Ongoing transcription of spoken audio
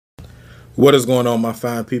What is going on, my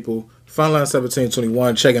fine people? Fineline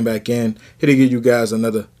 1721 checking back in, here to give you guys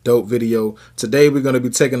another dope video. Today we're going to be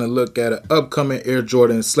taking a look at an upcoming Air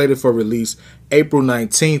Jordan slated for release April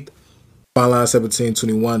 19th.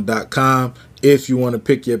 Fineline1721.com if you want to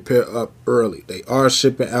pick your pair up early. They are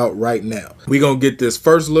shipping out right now. We're going to get this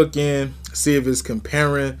first look in, see if it's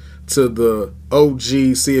comparing to the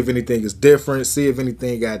OG, see if anything is different, see if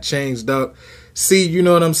anything got changed up. See, you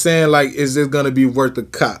know what I'm saying? Like, is this going to be worth the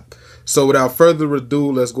cop? So without further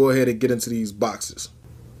ado, let's go ahead and get into these boxes.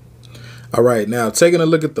 All right, now taking a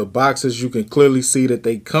look at the boxes, you can clearly see that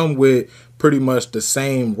they come with pretty much the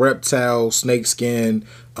same reptile, snakeskin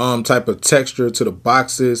type of texture to the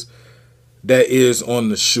boxes that is on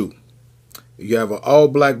the shoe. You have an all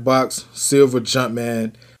black box, silver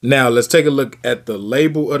Jumpman. Now let's take a look at the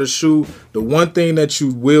label of the shoe. The one thing that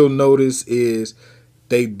you will notice is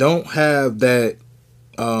they don't have that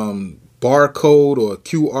barcode or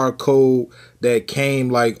QR code that came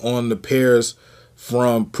like on the pairs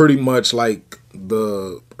from pretty much like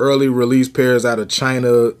the early release pairs out of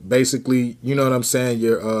China. Basically, you know what I'm saying,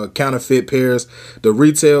 your counterfeit pairs. The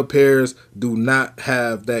retail pairs do not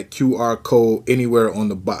have that QR code anywhere on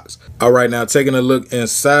the box. All right, now taking a look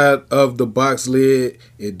inside of the box lid,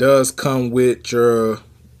 it does come with your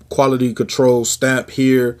quality control stamp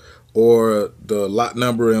here, or the lot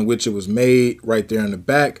number in which it was made right there in the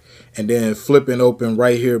back. And then flipping open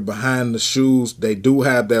right here behind the shoes, they do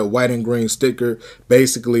have that white and green sticker,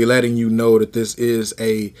 basically letting you know that this is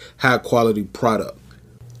a high quality product.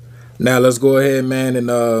 Now let's go ahead, man,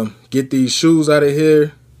 and get these shoes out of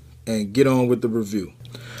here and get on with the review.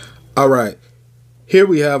 All right, here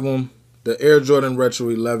we have them, the Air Jordan Retro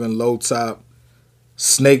 11 low top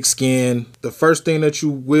snakeskin. The first thing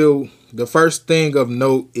of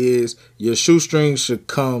note is your shoestrings should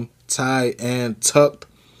come tied and tucked.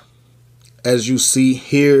 As you see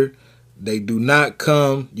here, they do not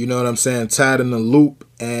come, you know what I'm saying, tied in a loop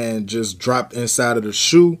and just dropped inside of the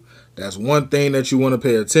shoe. That's one thing that you want to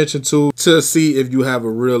pay attention to see if you have a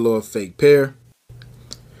real or a fake pair.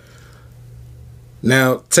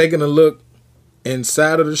 Now, taking a look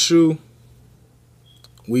inside of the shoe,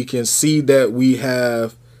 we can see that we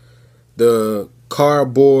have the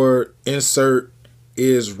cardboard insert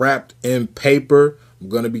is wrapped in paper. I'm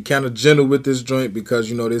going to be kind of gentle with this joint because,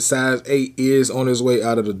 you know, this size 8 is on his way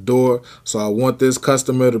out of the door. So I want this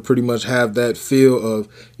customer to pretty much have that feel of,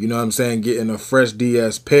 you know what I'm saying, getting a fresh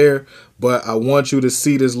DS pair. But I want you to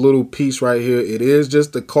see this little piece right here. It is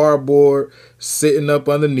just the cardboard sitting up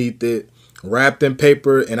underneath it, wrapped in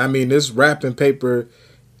paper. And I mean, this wrapped in paper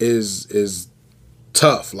is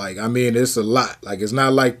tough. Like, I mean, it's a lot. Like, it's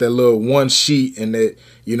not like that little one sheet and that,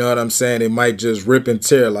 you know what I'm saying, it might just rip and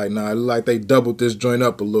tear. Like, nah, like they doubled this joint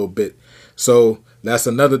up a little bit. So that's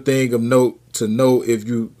another thing of note to know if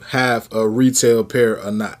you have a retail pair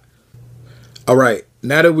or not. All right,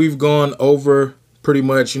 now that we've gone over pretty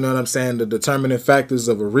much, you know what I'm saying, the determining factors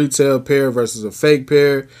of a retail pair versus a fake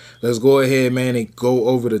pair, let's go ahead, man, and go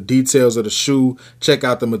over the details of the shoe. Check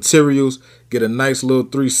out the materials. Get a nice little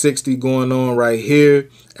 360 going on right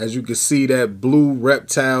here. As you can see, that blue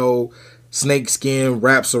reptile snakeskin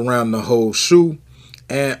wraps around the whole shoe.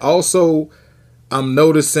 And also, I'm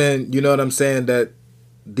noticing, you know what I'm saying, that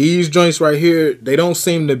these joints right here, they don't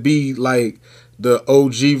seem to be like the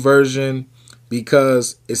OG version,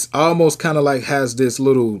 because it's almost kind of like has this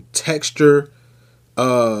little texture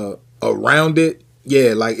around it.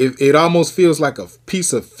 Yeah, like it almost feels like a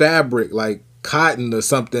piece of fabric, like cotton or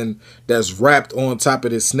something, that's wrapped on top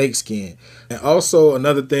of this snakeskin. And also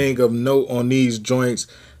another thing of note on these joints,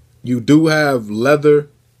 you do have leather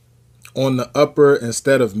on the upper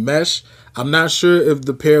instead of mesh. I'm not sure if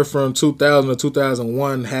the pair from 2000 or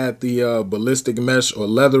 2001 had the ballistic mesh or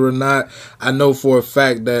leather or not. I know for a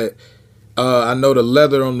fact that I know the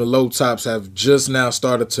leather on the low tops have just now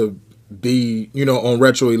started to be, you know, on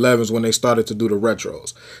Retro 11s when they started to do the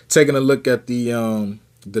retros. Taking a look at the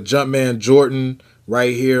Jumpman Jordan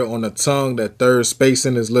right here on the tongue, that third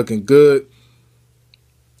spacing is looking good.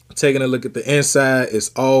 Taking a look at the inside, it's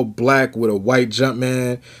all black with a white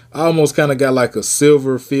Jumpman. I almost kind of got like a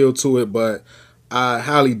silver feel to it, but I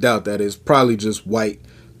highly doubt that. It's probably just white.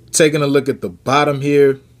 Taking a look at the bottom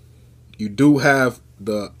here, you do have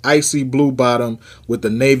the icy blue bottom with the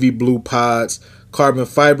navy blue pods. Carbon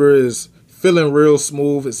fiber is feeling real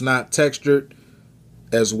smooth. It's not textured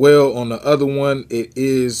as well. On the other one, it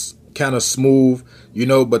is kind of smooth, you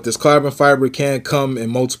know, but this carbon fiber can come in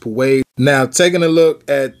multiple ways. Now, taking a look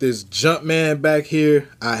at this Jumpman back here,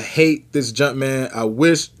 I hate this Jumpman. I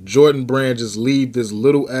wish Jordan brand just leave this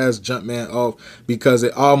little ass Jumpman off, because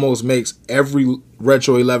it almost makes every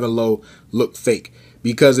Retro 11 low look fake.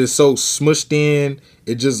 because it's so smushed in.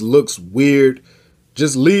 It just looks weird.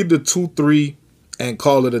 Just leave the 2-3 and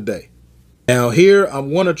call it a day. Now here, I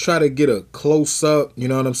want to try to get a close up, you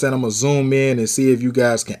know what I'm saying? I'm going to zoom in and see if you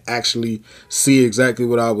guys can actually see exactly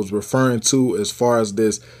what I was referring to as far as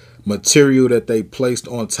this material that they placed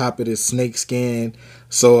on top of this snakeskin.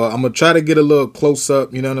 So I'm going to try to get a little close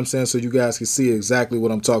up, you know what I'm saying? So you guys can see exactly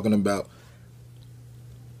what I'm talking about.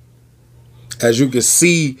 As you can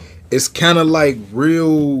see, it's kind of like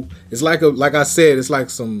real, it's like like I said, it's like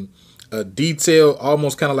a detail,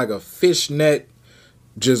 almost kind of like a fishnet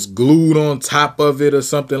just glued on top of it or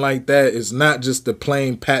something like that. It's not just the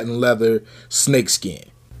plain patent leather snakeskin.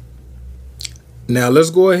 Now let's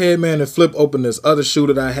go ahead, man, and flip open this other shoe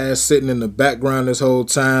that I had sitting in the background this whole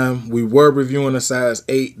time. We were reviewing a size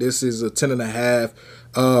 8. This is a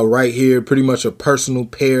 10.5 right here, pretty much a personal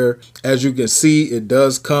pair. As you can see, it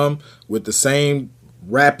does come with the same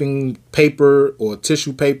wrapping paper or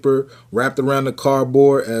tissue paper wrapped around the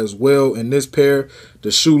cardboard as well. In this pair, the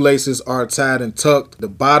shoelaces are tied and tucked. The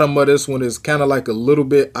bottom of this one is kind of like a little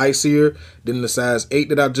bit icier than the size 8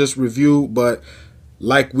 that I just reviewed, but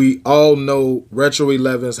like we all know, Retro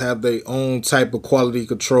 11s have their own type of quality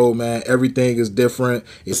control, man. Everything is different.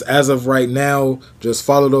 It's as of right now, just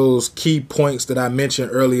follow those key points that I mentioned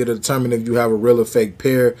earlier to determine if you have a real or fake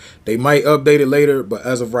pair. They might update it later, but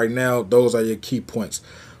as of right now, those are your key points.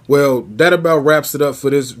 Well, that about wraps it up for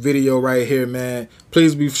this video right here, man.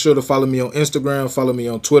 Please be sure to follow me on Instagram, follow me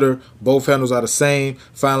on Twitter. Both handles are the same,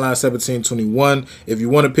 FineLine1721. If you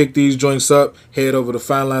want to pick these joints up, head over to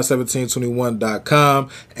FineLine1721.com.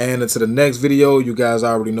 And until the next video, you guys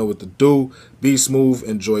already know what to do. Be smooth,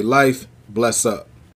 enjoy life, bless up.